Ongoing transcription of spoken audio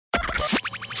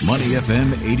Money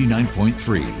FM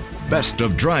 89.3. Best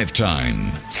of drive time.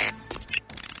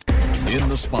 In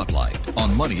the spotlight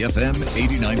on Money FM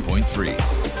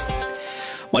 89.3.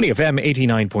 Money FM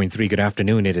 89.3. Good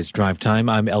afternoon. It is drive time.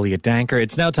 I'm Elliot Danker.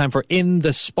 It's now time for In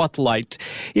the Spotlight.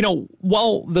 You know,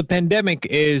 while the pandemic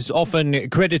is often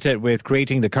credited with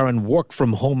creating the current work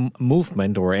from home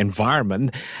movement or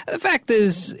environment, the fact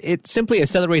is it simply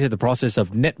accelerated the process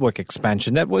of network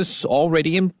expansion that was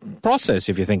already in process,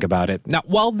 if you think about it. Now,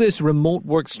 while this remote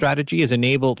work strategy has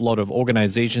enabled a lot of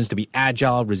organizations to be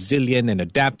agile, resilient, and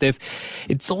adaptive,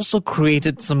 it's also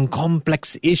created some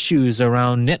complex issues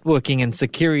around networking and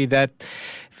security that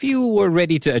few were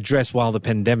ready to address while the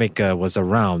pandemic was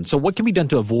around. So what can be done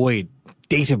to avoid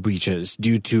data breaches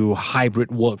due to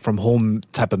hybrid work from home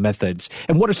type of methods?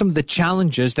 And what are some of the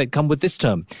challenges that come with this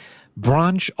term?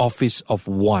 Branch Office of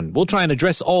One. We'll try and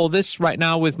address all this right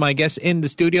now with my guest in the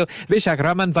studio, Vishak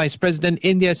Raman, Vice President,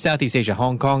 India, Southeast Asia,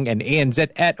 Hong Kong, and ANZ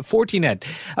at Fortinet.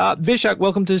 Vishak,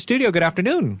 welcome to the studio. Good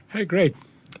afternoon. Hey, great.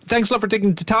 Thanks a lot for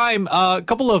taking the time. A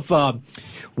couple of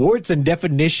words and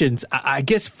definitions. I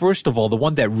guess, first of all, the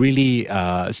one that really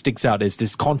sticks out is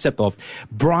this concept of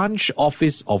Branch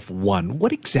Office of One.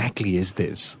 What exactly is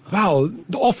this? Well,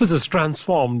 the office has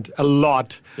transformed a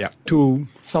lot to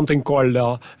something called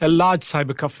a large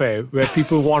cyber cafe where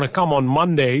people want to come on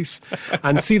Mondays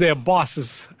and see their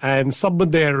bosses and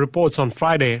submit their reports on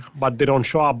Friday, but they don't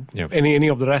show up any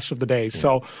of the rest of the day.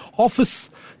 So office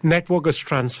network is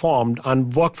transformed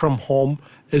and work from home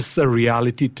is a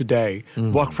reality today.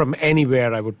 Work from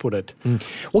anywhere, I would put it.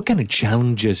 What kind of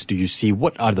challenges do you see?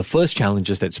 What are the first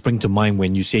challenges that spring to mind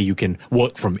when you say you can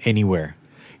work from anywhere?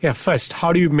 Yeah, first,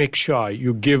 how do you make sure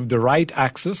you give the right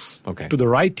access to the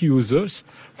right users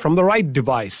from the right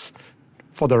device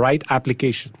for the right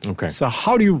application? So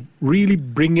how do you really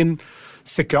bring in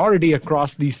security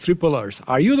across these three pillars?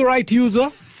 Are you the right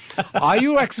user? Are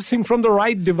you accessing from the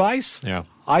right device?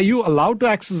 Are you allowed to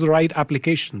access the right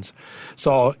applications?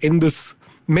 So in this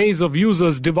maze of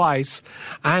users, device,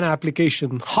 and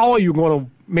application, how are you going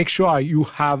to make sure you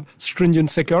have stringent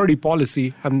security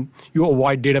policy and you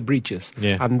avoid data breaches?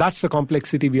 And that's the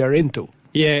complexity we are into.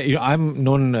 Yeah, I'm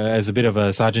known as a bit of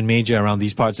a sergeant major around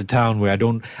these parts of town where I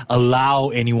don't allow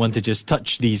anyone to just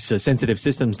touch these sensitive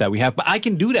systems that we have. But I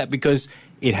can do that because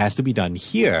it has to be done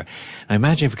here. I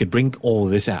imagine if we could bring all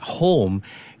this at home,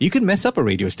 you could mess up a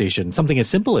radio station, something as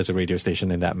simple as a radio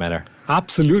station in that matter.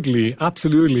 Absolutely,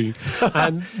 absolutely.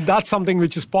 And that's something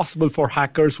which is possible for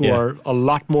hackers who are a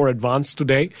lot more advanced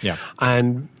today.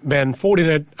 And when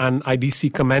Fortinet and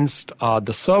IDC commenced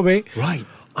the survey,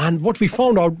 and what we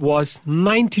found out was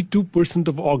 92%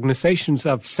 of organizations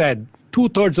have said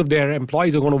 2/3 of their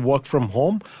employees are going to work from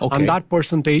home, and that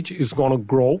percentage is going to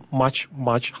grow much,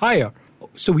 much higher.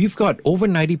 So we've got over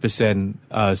 90%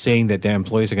 saying that their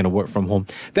employees are going to work from home.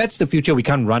 That's the future. We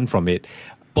can't run from it.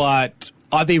 But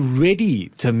are they ready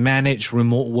to manage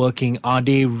remote working? Are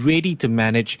they ready to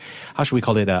manage, how should we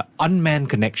call it, unmanned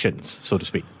connections, so to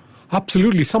speak?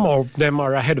 Absolutely. Some of them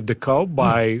are ahead of the curve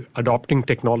by adopting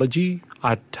technology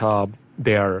at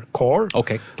their core,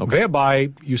 whereby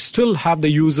you still have the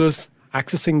users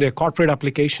accessing their corporate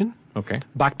application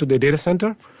back to their data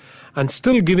center, and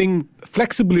still giving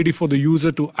flexibility for the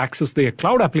user to access their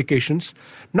cloud applications,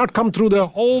 not come through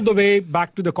all the way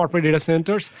back to the corporate data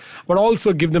centers, but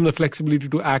also give them the flexibility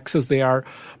to access their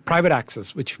private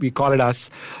access, which we call it as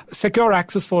secure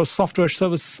access for software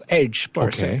service edge per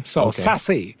se. So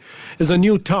SASE is a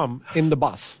new term in the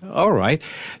bus. All right.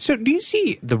 So do you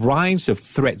see the rise of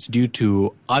threats due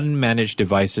to unmanaged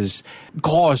devices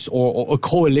cause or a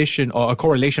correlation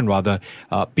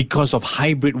because of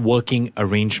hybrid working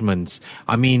arrangements?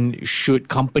 I mean, should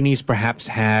companies perhaps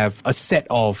have a set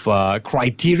of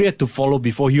criteria to follow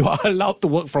before you are allowed to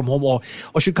work from home? Or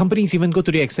should companies even go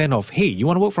to the extent of, hey, you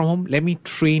want to work from home? Let me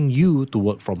train you to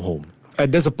work from home.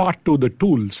 There's a part to the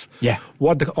tools,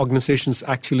 what the organizations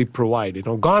actually provide.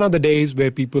 Gone are the days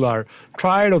where people are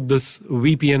tired of this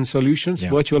VPN solutions,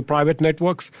 virtual private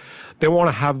networks. They want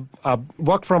to have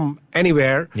work from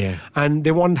anywhere, and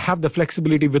they want to have the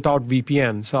flexibility without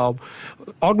VPN. So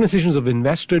organizations have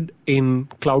invested in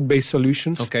cloud-based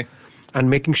solutions. And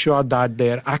making sure that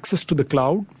their access to the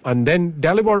cloud and then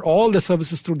deliver all the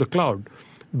services through the cloud,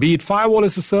 be it firewall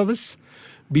as a service,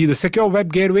 be the secure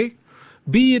web gateway,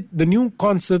 be it the new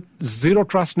concept, zero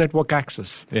trust network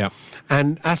access.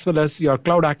 And as well as your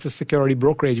cloud access security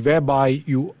brokerage, whereby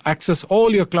you access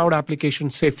all your cloud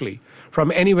applications safely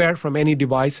from anywhere, from any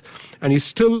device, and you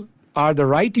still are the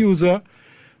right user,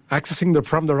 accessing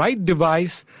from the right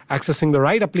device, accessing the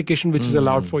right application which is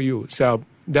allowed for you. So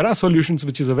there are solutions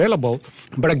which is available.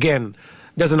 But again,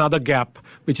 there's another gap,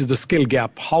 which is the skill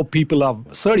gap. How people are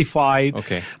certified,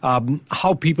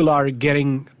 how people are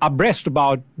getting abreast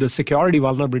about the security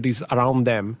vulnerabilities around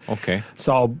them. Okay.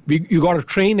 So you got to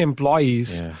train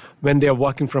employees when they're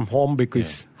working from home,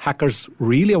 because hackers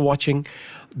really are watching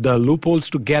the loopholes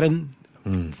to get in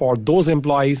for those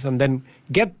employees, and then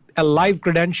get a live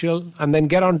credential, and then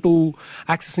get on to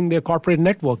accessing their corporate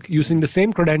network using the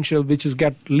same credential, which is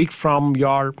get leaked from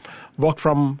your work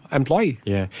from employee.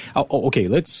 Yeah. Okay,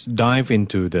 let's dive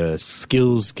into the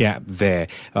skills gap there.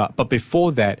 But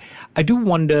before that, I do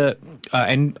wonder,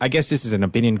 and I guess this is an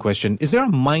opinion question, is there a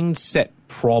mindset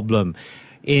problem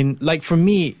in, like, for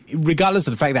me, regardless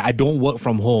of the fact that I don't work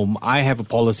from home, I have a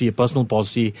personal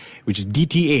policy, which is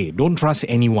DTA, don't trust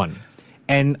anyone.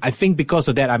 And I think because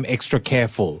of that, I'm extra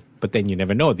careful. But then you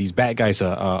never know. These bad guys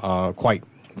are quite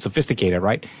sophisticated,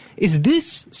 right? Is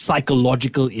this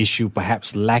psychological issue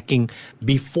perhaps lacking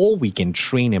before we can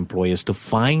train employers to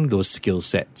find those skill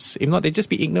sets? If not, they just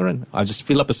be ignorant. I'll just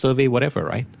fill up a survey, whatever,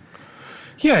 right?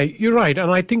 Yeah, you're right.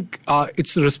 And I think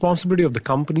it's the responsibility of the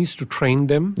companies to train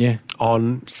them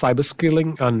on cyber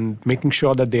skilling and making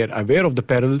sure that they are aware of the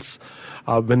perils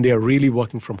when they are really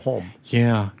working from home.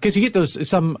 Yeah, because you get those,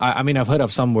 I've heard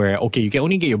of some where, okay, you can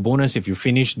only get your bonus if you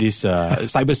finish this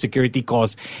cybersecurity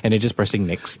course, and they're just pressing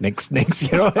next.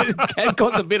 You know, it can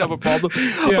cause a bit of a problem.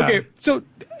 Yeah. Okay, so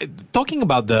talking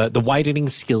about the widening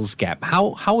skills gap,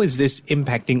 how is this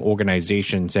impacting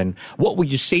organizations, and what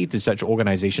would you say to such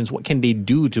organizations? What can they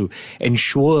do to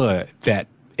ensure that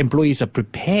employees are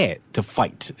prepared to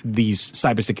fight these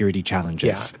cybersecurity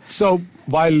challenges? Yeah. So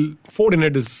while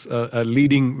Fortinet is a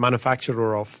leading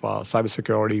manufacturer of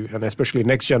cybersecurity, and especially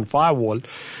next-gen firewall,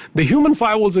 the human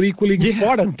firewalls are equally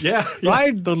important. Yeah,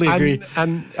 right? Totally agree.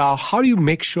 And how do you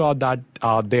make sure that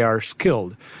they are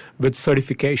skilled with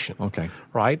certification? Okay.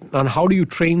 Right? And how do you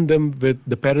train them with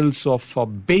the perils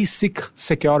of basic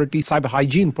security, cyber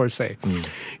hygiene per se?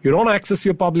 You don't access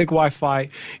your public Wi-Fi.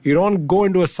 You don't go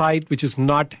into a site which is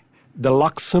not the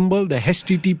Lux symbol, the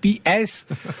HTTPS,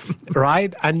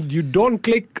 right? And you don't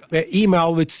click an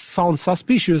email which sounds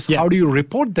suspicious. How do you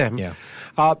report them?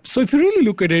 So if you really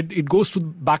look at it, it goes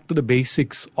back to the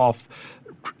basics of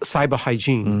cyber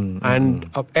hygiene.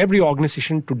 Every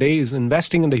organization today is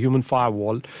investing in the human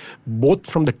firewall, both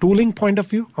from the tooling point of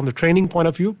view, on the training point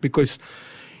of view, because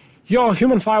your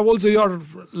human firewalls are your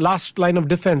last line of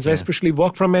defense, especially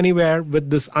work from anywhere with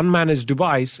this unmanaged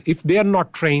device. If they are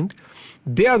not trained,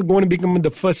 they are going to become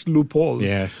the first loophole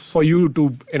for you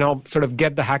to, sort of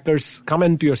get the hackers come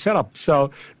into your setup.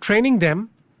 So training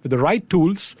them with the right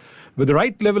tools, with the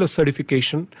right level of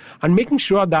certification, and making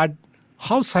sure that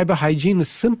how cyber hygiene is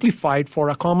simplified for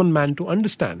a common man to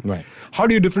understand. Right. How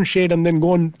do you differentiate and then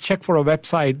go and check for a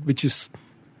website which is,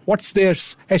 what's their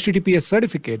HTTPS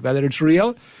certificate, whether it's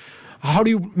real? How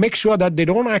do you make sure that they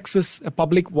don't access a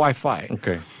public Wi-Fi?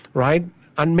 Okay. Right?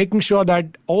 And making sure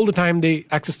that all the time they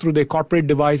access through their corporate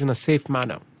device in a safe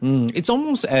manner. It's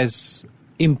almost as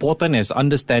important as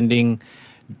understanding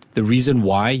the reason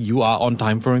why you are on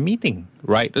time for a meeting,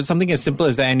 right? Something as simple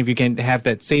as that. And if you can have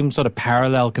that same sort of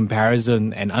parallel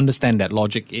comparison and understand that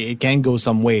logic, it can go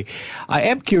some way. I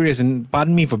am curious, and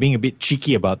pardon me for being a bit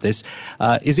cheeky about this,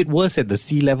 is it worse at the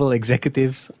C-level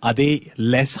executives? Are they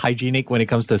less hygienic when it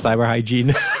comes to cyber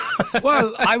hygiene?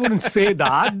 Well, I wouldn't say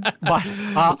that, but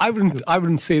I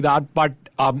wouldn't say that, but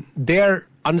their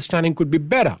understanding could be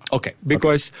better. Okay.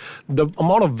 Because the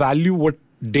amount of value, what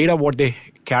they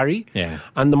carry,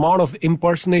 and the amount of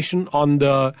impersonation on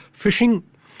the phishing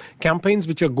campaigns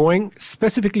which are going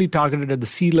specifically targeted at the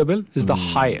C-level is the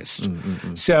highest.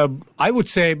 So I would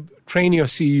say train your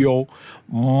CEO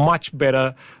much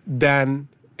better than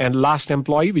a last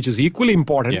employee, which is equally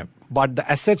important. But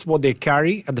the assets, what they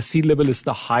carry at the C-level is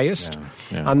the highest.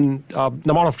 And the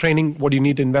amount of training, what you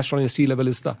need to invest on your C-level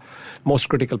is the most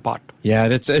critical part. Yeah,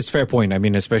 it's a fair point. I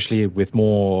mean, especially with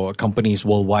more companies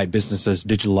worldwide, businesses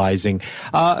digitalizing.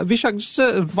 Vishak, just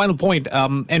a final point,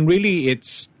 and really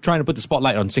it's trying to put the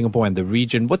spotlight on Singapore and the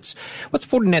region. What's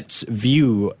Fortinet's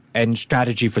view and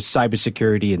strategy for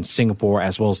cybersecurity in Singapore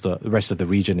as well as the rest of the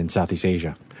region in Southeast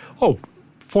Asia?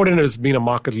 Fortinet has been a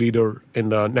market leader in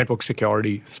the network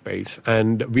security space,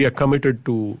 and we are committed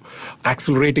to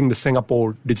accelerating the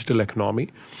Singapore digital economy.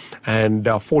 And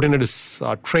Fortinet is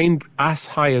trained as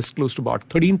high as close to about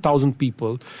 13,000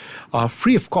 people,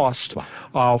 free of cost,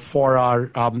 for our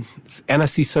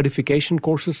NSC certification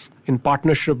courses in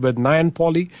partnership with Nanyang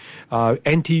Poly,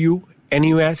 NTU,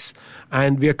 NUS,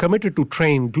 and we are committed to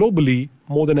train globally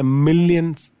more than 1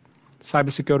 million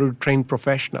cybersecurity trained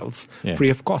professionals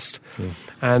free of cost.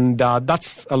 And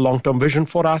that's a long-term vision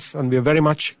for us, and we are very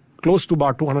much close to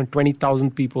about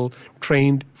 220,000 people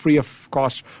trained free of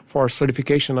cost for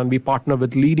certification, and we partner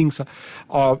with leading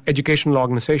educational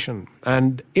organizations.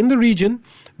 And in the region,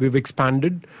 we've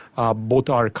expanded both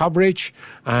our coverage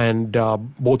and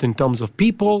both in terms of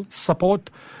people, support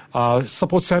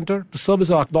center to service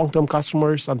our long-term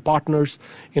customers and partners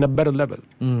in a better level.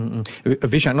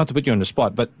 Vishak, not to put you on the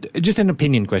spot, but just an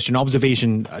opinion question,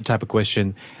 observation type of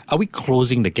question. Are we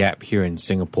closing the gap here in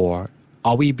Singapore?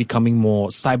 Are we becoming more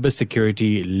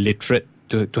cybersecurity literate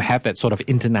to have that sort of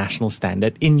international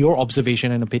standard, in your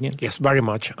observation and opinion? Yes, very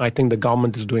much. I think the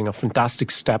government is doing a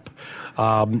fantastic step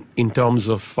in terms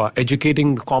of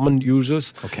educating the common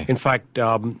users. Okay. In fact,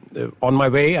 on my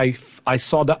way, I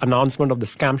saw the announcement of the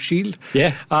Scam Shield,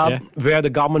 where the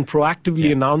government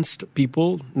proactively announced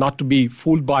people not to be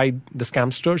fooled by the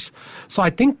scamsters. So I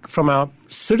think from a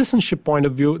citizenship point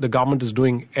of view, the government is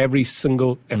doing every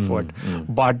single effort.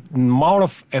 But the amount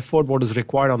of effort what is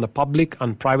required on the public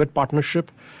and private partnership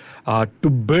to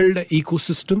build an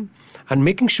ecosystem and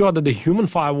making sure that the human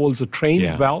firewalls are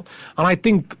trained well. And I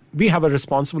think we have a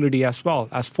responsibility as well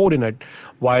as Fortinet,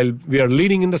 while we are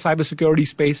leading in the cybersecurity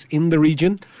space in the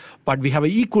region, but we have an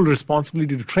equal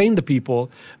responsibility to train the people,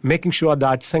 making sure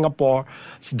that Singapore's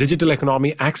digital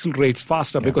economy accelerates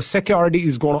faster, because security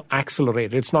is going to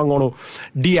accelerate. It's not going to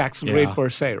de-accelerate per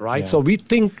se, right? So we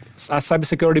think as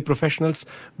cybersecurity professionals,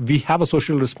 we have a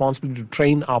social responsibility to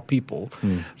train our people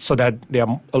so that they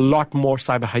are a lot more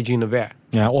cyber hygiene aware.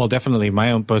 Yeah, well, definitely. My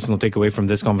own personal takeaway from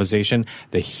this conversation,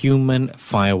 the human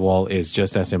firewall is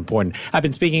just as important. I've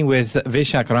been speaking with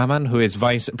Vishak Rahman, who is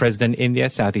Vice President India,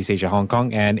 Southeast Asia, Hong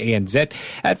Kong, and ANZ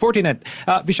at Fortinet.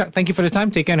 Vishak, thank you for the time.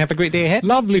 Take care and have a great day ahead.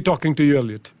 Lovely talking to you,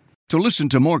 Elliot. To listen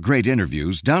to more great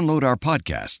interviews, download our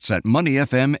podcasts at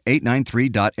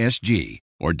moneyfm893.sg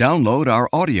or download our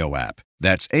audio app.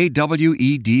 That's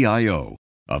AWEDIO.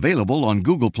 Available on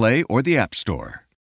Google Play or the App Store.